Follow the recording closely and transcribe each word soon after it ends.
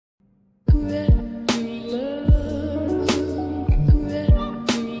Hi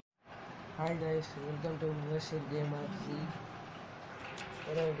guys, welcome to mubashir game marzi.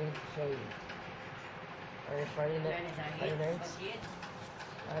 What am I going to show you? I have five nights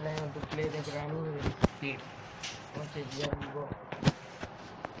and I have to play the granny with speed. Okay, here we go.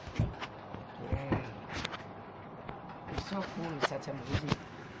 Okay. It's so cool, such a music.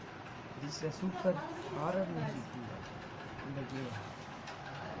 This is a super horror music in the game.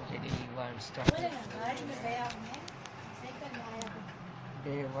 Ready, one started.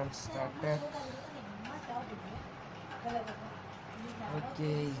 Day one started.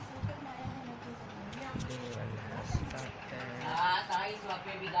 Okay. Day one has started.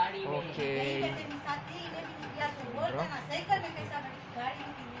 Okay. Bro.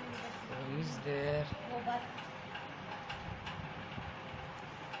 Who is there?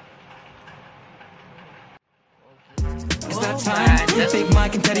 It's that time, big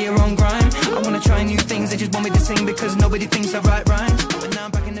Mike and Teddy are on grime. I wanna try new things, they just want me to sing because nobody thinks I write rhymes. But now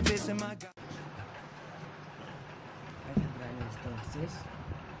I'm back in the biz and my guy. I think Granny is downstairs.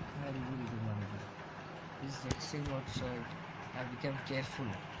 I really do not know. This is extreme outside. I become careful.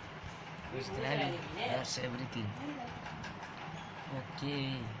 This Granny has everything.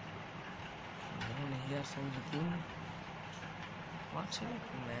 Okay. Granny hears everything. What's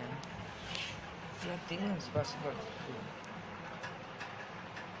happening, man? Nothing is possible.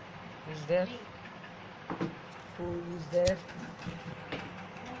 Is there? Who is there?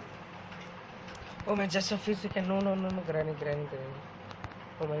 Oh man, just a few seconds. No, Granny.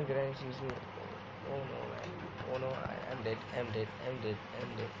 Oh my Granny sees me. Oh no, man. Oh no, I'm dead.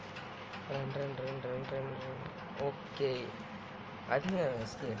 Run. Okay. I think I'm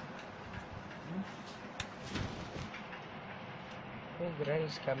scared. Oh, Granny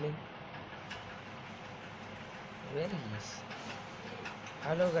is coming. Where is?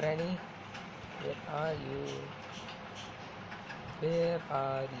 Hello, Granny. Where are you? Where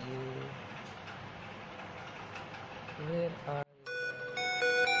are you? Where are you?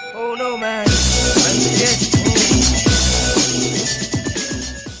 Oh no, man! I'm scared.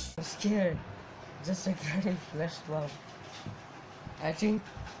 I'm scared. Just like Granny flashed. Wow. I think.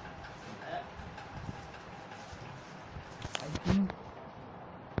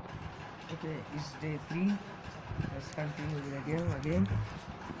 Okay, it's day 3. Let's continue with the game again.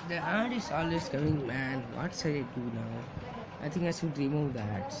 The ad is always coming, man. What should I do now? I think I should remove the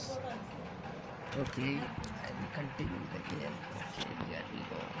ads. Okay, I will continue the game. Okay, there we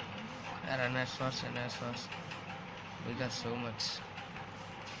go. Runner source. We got so much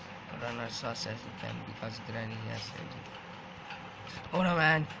runner source as you can because Granny has everything. Oh no,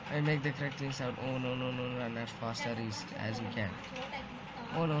 man! I make the correct sound. Oh no, run as fast as you can.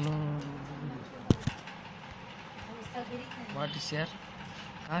 Oh no. What is here?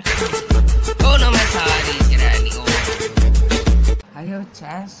 Car? Oh no, my sorry, Granny. Oh. I have a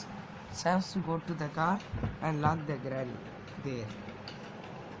chance to go to the car and lock the Granny there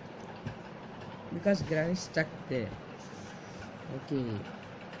because Granny is stuck there. Okay.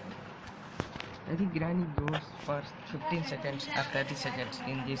 I think Granny goes for 15 seconds or 30 seconds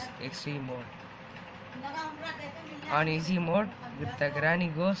in this extreme mode. On easy mode, with the Granny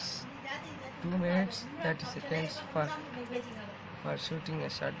goes 2 minutes 30 seconds for shooting a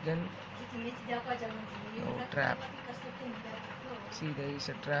shotgun. No trap. See, there is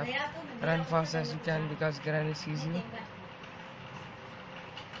a trap. Run fast as you can because Granny sees you.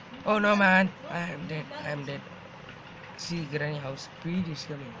 Oh no, man! I am dead. See, Granny, how speed is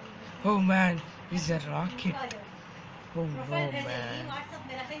coming. Oh man, this is a rocket. Oh no, man.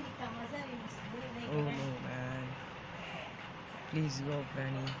 Oh no, man. Please go,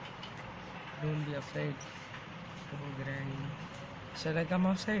 Granny. Don't be afraid. Oh, Granny. Shall I come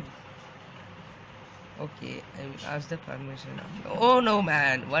outside? Okay, I will ask the permission. Oh no,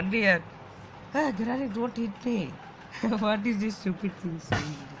 man. One day. Ah, Granny, don't hit me. What is this stupid thing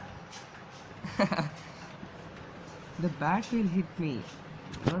saying? The bat will hit me,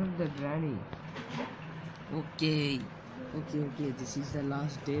 not the Granny. Okay. This is the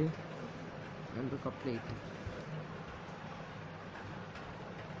last day and to complete.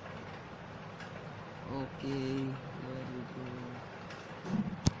 Okay, there we go.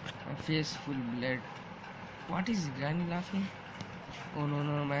 My face full blood. What is Granny laughing? Oh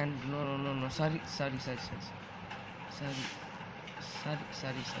no, man. No. Sorry. Sorry,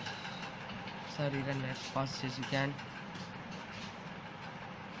 run as fast as you can.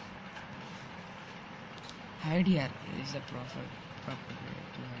 Hide here is the proper way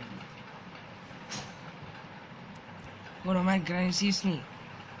to hide. Oh no, my Granny sees me.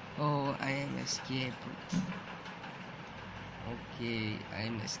 Oh, I am escaped. Okay. Okay,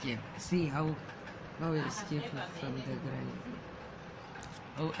 I'm escaped. See how I escaped from the granny.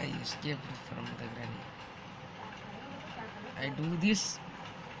 Oh, I escaped from the granny. I do this.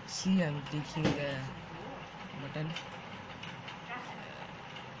 See, I'm taking the button.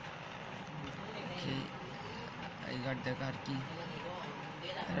 Okay, I got the car key.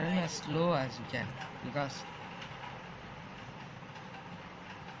 Run as slow as you can because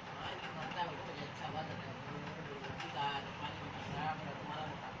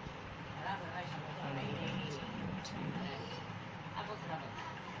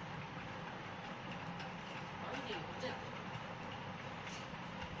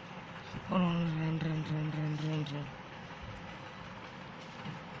oh no, run.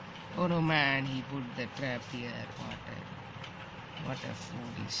 Oh no, man, he put the trap here. What a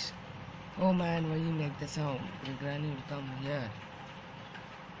foolish. Oh man, why you make the sound? The granny will come here.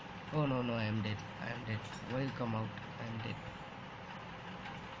 Oh no, I am dead. Why you come out? I am dead.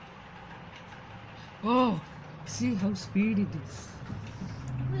 Oh, see how speed it is.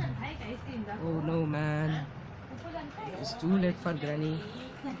 Oh no, man. It's too late for granny.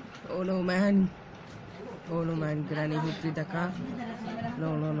 Oh no, man. Granny hit with the car.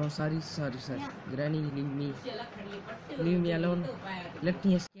 No, sorry. Granny, leave me alone. Let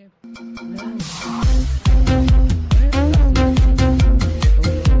me escape. No.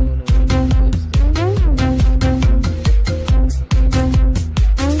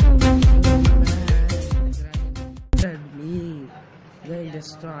 They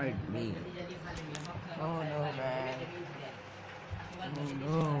destroyed me. Oh no, man. Oh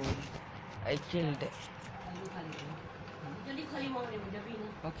no. I killed it.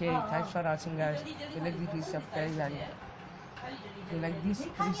 Okay, thanks for watching, guys. If you like this, please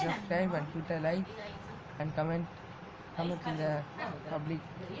subscribe, and put a like and comment in the public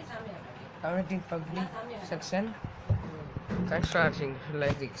section. Thanks for watching. If you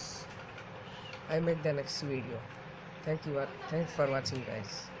like this, I make the next video. Thanks for watching,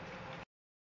 guys.